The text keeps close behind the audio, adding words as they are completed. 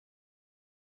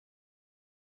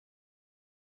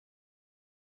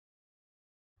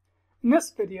In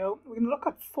this video, we're going to look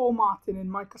at formatting in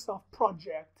Microsoft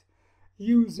Project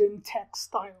using text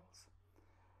styles.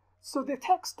 So the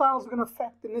text styles we're going to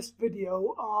affect in this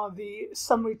video are the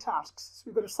summary tasks. So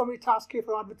we've got a summary task here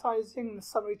for advertising and a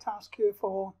summary task here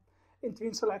for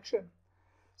interview selection.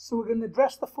 So we're going to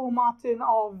address the formatting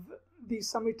of these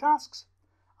summary tasks,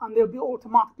 and they'll be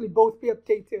automatically both be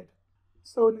updated.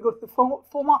 So when you go to the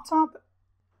Format tab,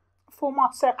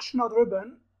 Format section of the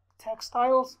ribbon, Text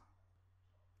Styles.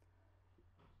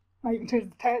 Now you can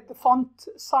change the font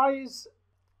size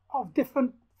of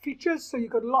different features, so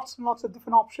you've got lots and lots of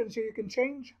different options here you can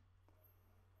change.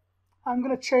 I'm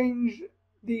going to change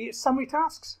the summary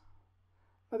tasks.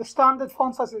 Now the standard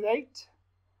font size is 8.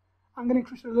 I'm going to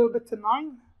increase it a little bit to 9.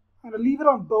 I'm going to leave it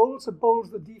on bold, so bold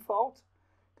is the default.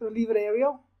 I'm going to leave it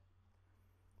Arial.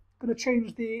 I'm going to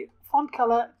change the font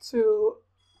color to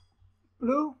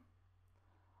blue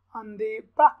and the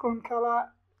background color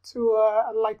to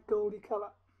a light goldy color.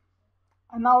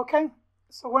 And now OK.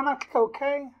 So when I click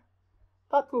OK,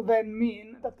 that will then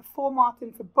mean that the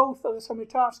formatting for both of the summary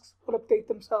tasks will update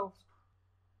themselves.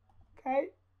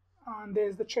 OK, and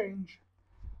there's the change.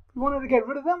 If you wanted to get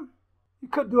rid of them, you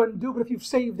could do undo, but if you've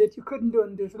saved it, you couldn't do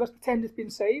undo. So let's pretend it's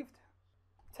been saved.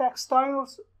 Text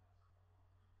styles,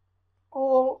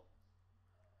 all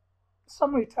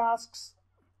summary tasks,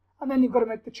 and then you've got to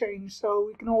make the change. So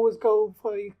you can always go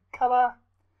for the color,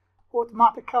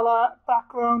 automatic color,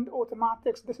 background,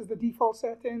 automatic. So this is the default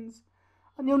settings.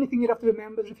 And the only thing you'd have to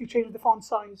remember is if you change the font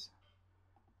size.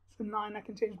 So 9 I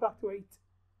can change back to 8.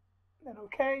 Then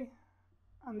OK.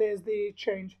 And there's the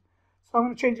change. So I'm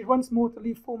going to change it once more to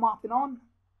leave formatting on.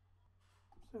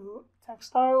 So text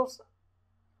styles.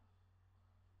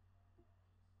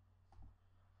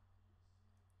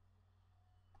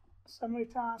 Summary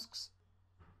tasks.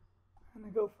 And I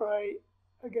go for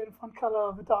again, font color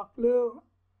of a dark blue.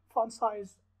 Font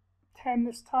size 10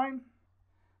 this time.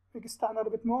 Make it stand out a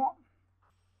bit more.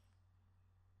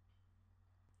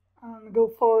 And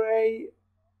go for a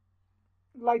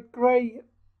light grey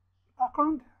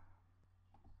background.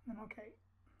 And OK.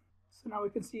 So now we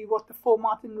can see what the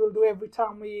formatting will do every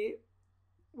time we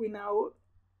now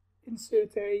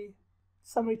insert a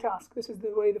summary task. This is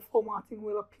the way the formatting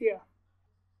will appear.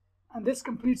 And this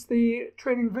completes the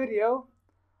training video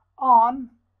on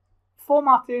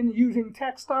formatting using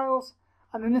text styles.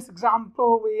 And in this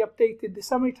example, we updated the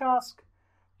summary task,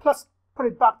 plus put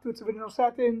it back to its original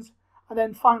settings, and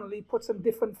then finally put some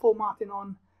different formatting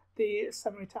on the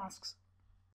summary tasks.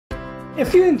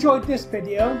 If you enjoyed this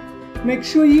video, make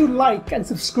sure you like and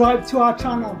subscribe to our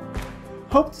channel.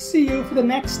 Hope to see you for the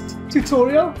next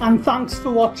tutorial, and thanks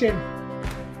for watching.